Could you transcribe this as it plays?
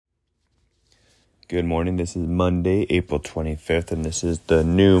Good morning. This is Monday, April 25th, and this is the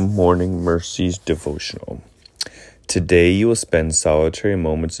New Morning Mercies devotional. Today you will spend solitary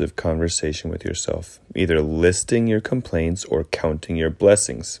moments of conversation with yourself, either listing your complaints or counting your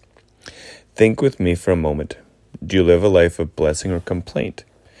blessings. Think with me for a moment. Do you live a life of blessing or complaint?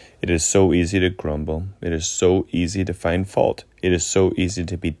 It is so easy to grumble. It is so easy to find fault. It is so easy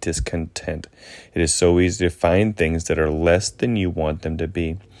to be discontent. It is so easy to find things that are less than you want them to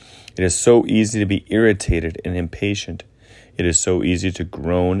be. It is so easy to be irritated and impatient. It is so easy to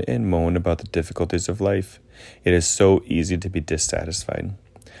groan and moan about the difficulties of life. It is so easy to be dissatisfied.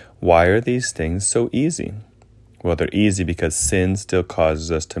 Why are these things so easy? Well, they're easy because sin still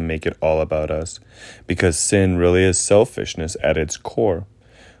causes us to make it all about us, because sin really is selfishness at its core.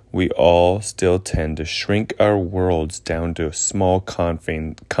 We all still tend to shrink our worlds down to small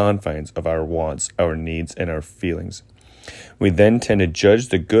confines of our wants, our needs, and our feelings. We then tend to judge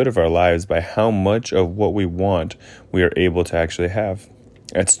the good of our lives by how much of what we want we are able to actually have.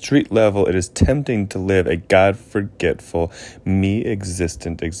 At street level, it is tempting to live a God-forgetful,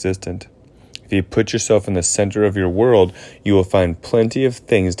 me-existent existence. If you put yourself in the center of your world, you will find plenty of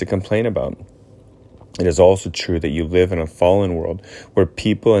things to complain about. It is also true that you live in a fallen world where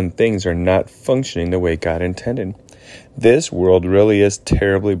people and things are not functioning the way God intended. This world really is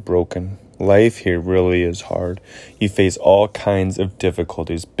terribly broken. Life here really is hard. You face all kinds of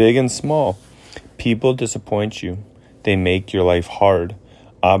difficulties, big and small. People disappoint you. They make your life hard.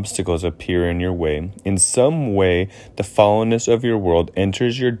 Obstacles appear in your way. In some way, the fallenness of your world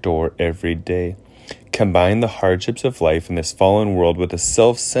enters your door every day. Combine the hardships of life in this fallen world with the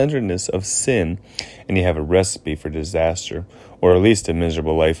self-centeredness of sin, and you have a recipe for disaster, or at least a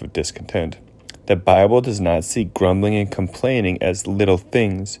miserable life of discontent. The Bible does not see grumbling and complaining as little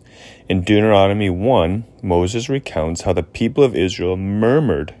things. In Deuteronomy 1, Moses recounts how the people of Israel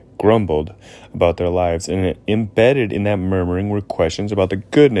grumbled about their lives, and embedded in that murmuring were questions about the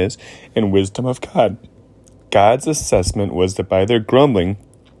goodness and wisdom of God. God's assessment was that by their grumbling,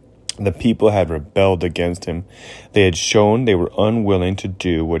 the people had rebelled against him. They had shown they were unwilling to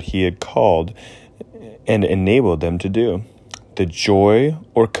do what he had called and enabled them to do. The joy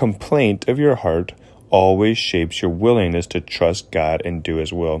or complaint of your heart always shapes your willingness to trust God and do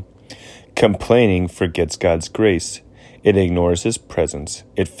his will. Complaining forgets God's grace. It ignores his presence.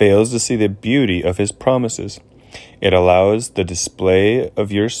 It fails to see the beauty of his promises. It allows the display of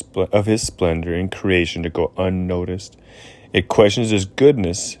his splendor in creation to go unnoticed. It questions his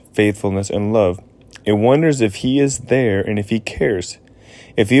goodness, faithfulness, and love. It wonders if he is there and if he cares.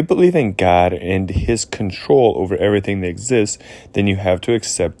 If you believe in God and his control over everything that exists, then you have to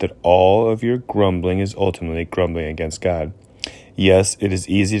accept that all of your grumbling is ultimately grumbling against God. Yes, it is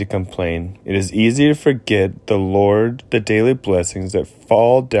easy to complain. It is easy to forget the daily blessings that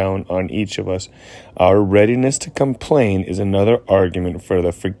fall down on each of us. Our readiness to complain is another argument for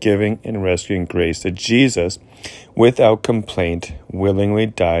the forgiving and rescuing grace that Jesus, without complaint, willingly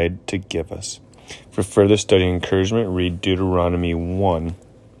died to give us. For further study and encouragement, read Deuteronomy 1.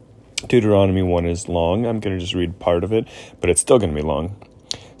 Deuteronomy 1 is long. I'm going to just read part of it, but it's still going to be long.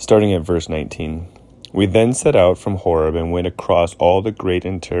 Starting at verse 19. We then set out from Horeb and went across all the great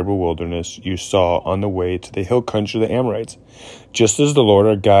and terrible wilderness you saw on the way to the hill country of the Amorites, just as the Lord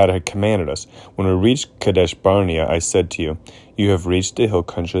our God had commanded us. When we reached Kadesh Barnea, I said to you, you have reached the hill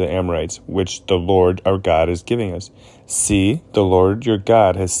country of the Amorites, which the Lord our God is giving us. See, the Lord your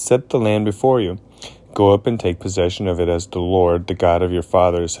God has set the land before you. Go up and take possession of it as the Lord, the God of your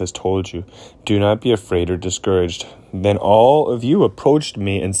fathers, has told you. Do not be afraid or discouraged. Then all of you approached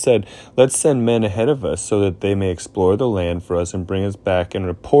me and said, let's send men ahead of us so that they may explore the land for us and bring us back and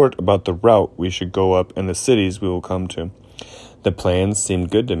report about the route we should go up and the cities we will come to. The plans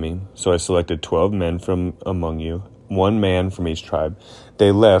seemed good to me, so I selected 12 men from among you, 1 man from each tribe.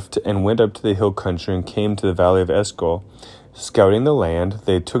 They left and went up to the hill country and came to the valley of Eshcol. Scouting the land,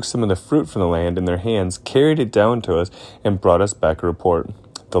 they took some of the fruit from the land in their hands, carried it down to us, and brought us back a report.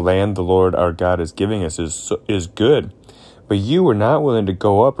 The land the Lord our God is giving us is good. But you were not willing to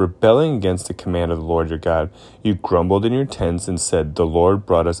go up, rebelling against the command of the Lord your God. You grumbled in your tents and said, the Lord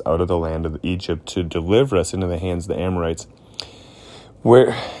brought us out of the land of Egypt to deliver us into the hands of the Amorites,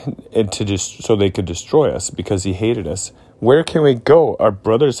 so they could destroy us, because he hated us. Where can we go? Our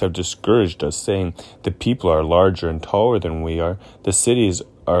brothers have discouraged us, saying, the people are larger and taller than we are. The cities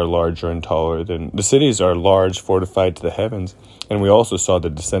are large, fortified to the heavens. And we also saw the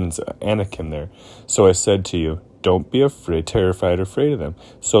descendants of Anakim there. So I said to you, don't be terrified or afraid of them.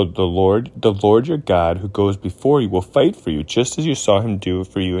 So the Lord your God, who goes before you, will fight for you, just as you saw him do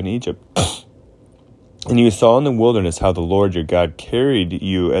for you in Egypt. And you saw in the wilderness how the Lord your God carried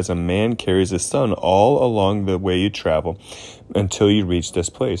you as a man carries his son all along the way you travel until you reached this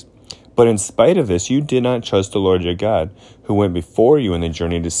place. But in spite of this, you did not trust the Lord your God, who went before you in the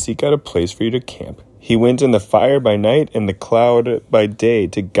journey to seek out a place for you to camp. He went in the fire by night and the cloud by day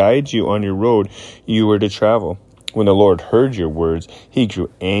to guide you on your road you were to travel. When the Lord heard your words, he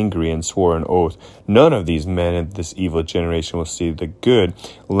grew angry and swore an oath. None of these men in this evil generation will see the good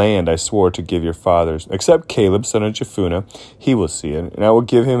land I swore to give your fathers, except Caleb, son of Jephunneh. He will see it, and I will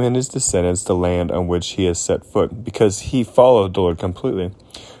give him and his descendants the land on which he has set foot, because he followed the Lord completely.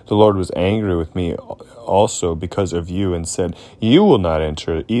 The Lord was angry with me also because of you, and said, You will not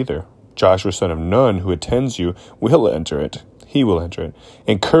enter it either. Joshua, son of Nun, who attends you, will enter it. He will enter it.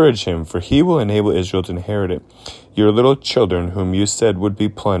 Encourage him, for he will enable Israel to inherit it. Your little children, whom you said would be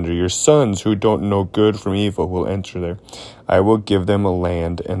plunder, your sons who don't know good from evil, will enter there. I will give them a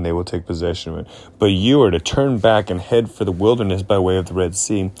land, and they will take possession of it. But you are to turn back and head for the wilderness by way of the Red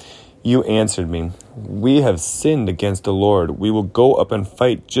Sea. You answered me, We have sinned against the Lord. We will go up and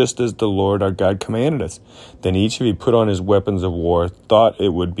fight just as the Lord our God commanded us. Then each of you put on his weapons of war, thought it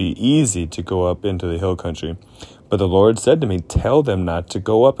would be easy to go up into the hill country. But the Lord said to me, Tell them not to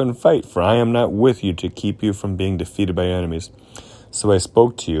go up and fight, for I am not with you to keep you from being defeated by enemies. So I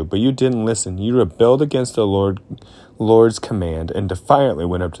spoke to you, but you didn't listen. You rebelled against the Lord's command and defiantly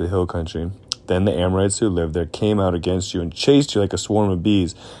went up to the hill country. Then the Amorites who lived there came out against you and chased you like a swarm of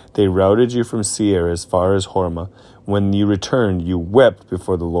bees. They routed you from Seir as far as Hormah. When you returned, you wept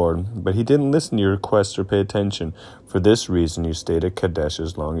before the Lord, but he didn't listen to your requests or pay attention. For this reason, you stayed at Kadesh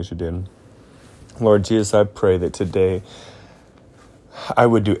as long as you did. Lord Jesus, I pray that today I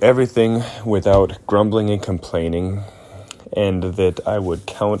would do everything without grumbling and complaining, and that I would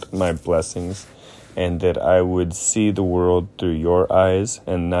count my blessings, and that I would see the world through your eyes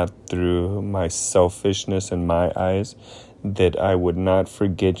and not through my selfishness and my eyes, that I would not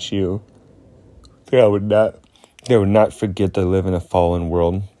forget you, that I would not forget that I live in a fallen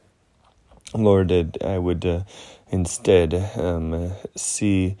world. Lord, that I would instead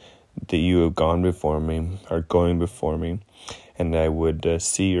see that you have gone before me, are going before me, and I would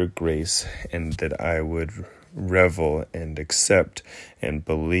see your grace, and that I would revel and accept and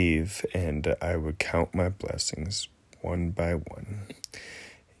believe, and I would count my blessings one by one.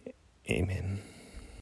 Amen.